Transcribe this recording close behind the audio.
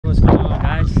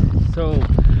So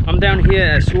I'm down here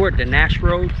at Seward, the Nash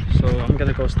Road. So I'm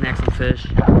gonna go snag some fish.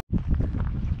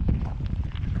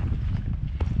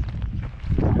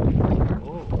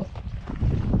 Oh.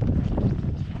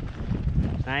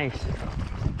 Nice.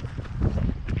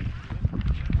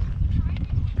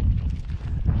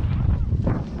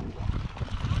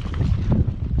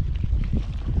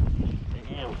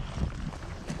 Damn.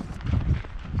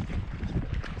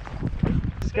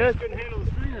 It's good. Couldn't handle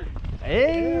the stringer.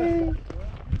 Hey. Yeah.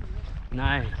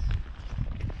 Nice.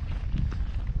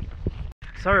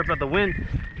 Sorry about the wind,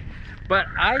 but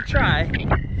I try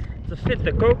to fit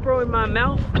the GoPro in my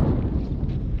mouth.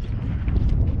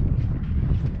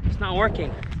 It's not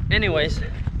working. Anyways,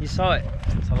 you saw it.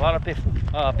 It's a lot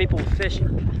of people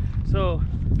fishing. So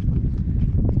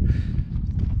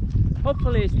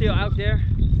hopefully it's still out there.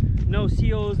 No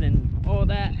seals and all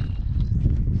that.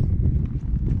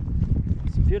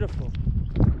 It's beautiful.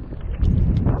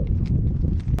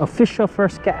 Official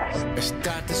first cast.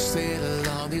 Start to sail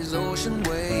along these ocean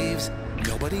waves.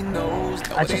 Nobody knows.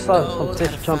 I just saw some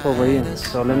fish jump over here,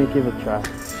 so let me give it a try.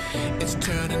 It's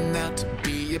turning out to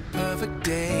be a perfect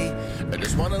day. I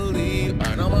just wanna leave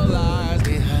our normal lives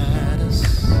behind us.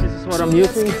 This is what I'm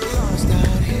using.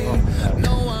 Oh,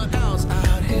 no one else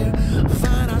out here.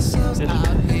 Find ourselves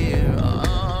out here.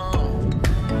 Oh,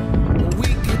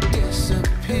 we could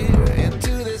disappear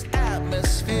into this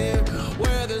atmosphere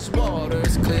where this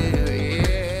water's clear.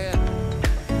 Yeah,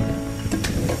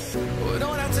 we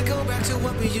don't have to go back to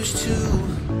what we used to.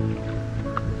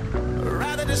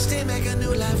 Rather just stay, make a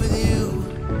new life with you.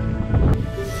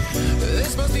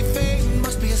 This must be fate,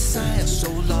 must be a sign.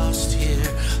 So lost here,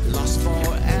 lost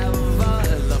forever.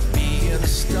 Love being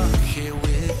stuck here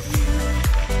with you.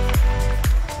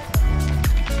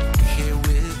 Here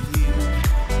with you.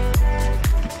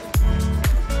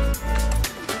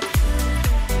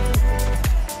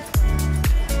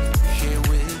 Here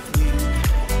with you.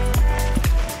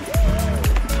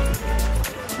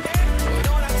 We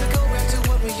don't have to go back to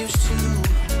what we used to.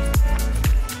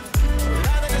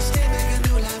 Rather just stay, make a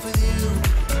new life with you.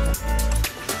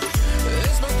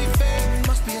 This must be fate,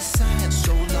 must be a sign.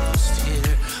 So lost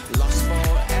here, lost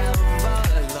forever.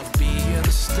 Love being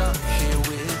stuck here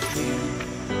with you.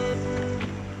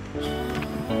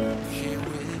 Here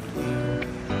with you.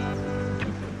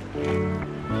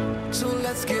 So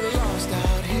let's get lost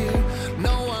out here.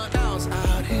 No one else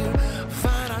out here.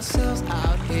 Find ourselves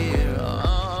out here.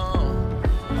 Oh,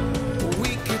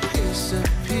 we could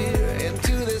disappear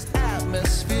into this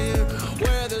atmosphere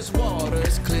where this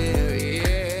water's clear.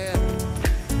 Yeah,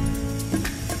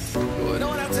 we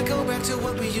don't have to go back to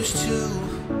what we used to.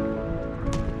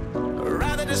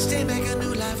 Rather just stay, make a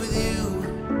new life with you.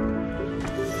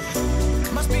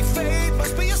 Must be fate,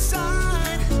 must be a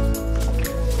sign.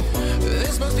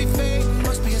 This must be fate,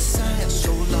 must be a sign.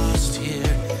 So lost here.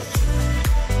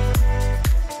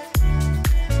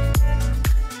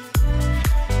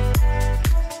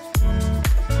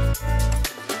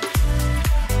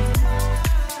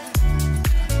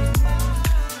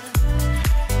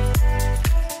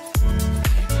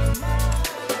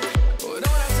 We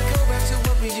don't have to go back to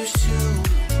what we used to.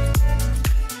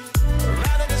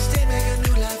 Rather just stay, make a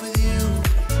new life with you.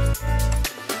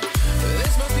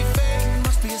 This must be fate,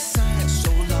 must be a sign.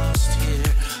 So lost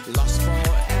here, lost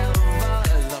forever.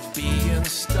 Love being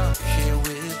stuck here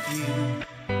with you.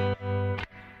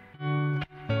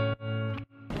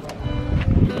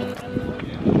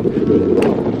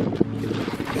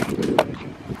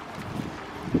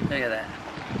 Look at that.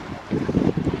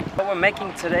 What we're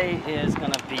making today is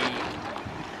gonna be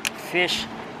fish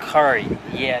curry.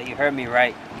 Yeah, you heard me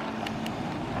right.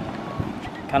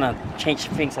 Kind of change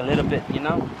things a little bit, you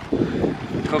know.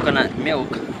 Coconut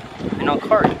milk and no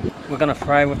curry. We're gonna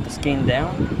fry with the skin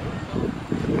down.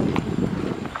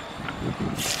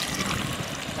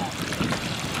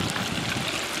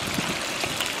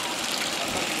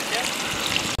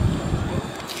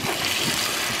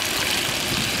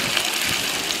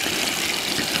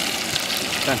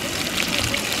 Done.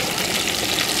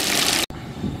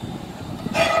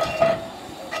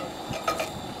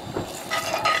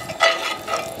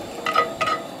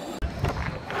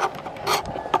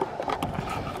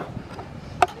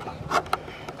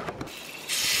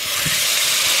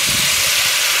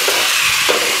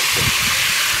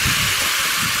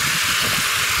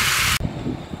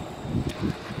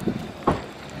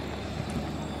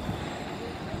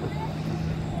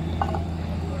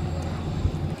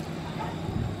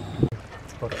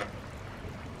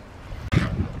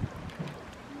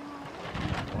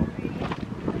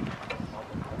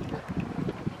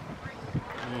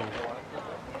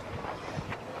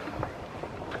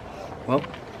 Well,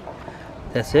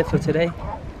 that's it for today.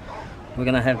 we're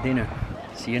gonna have dinner.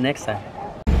 See you next time.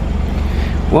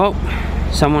 Well,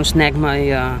 someone snagged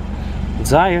my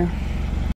desire.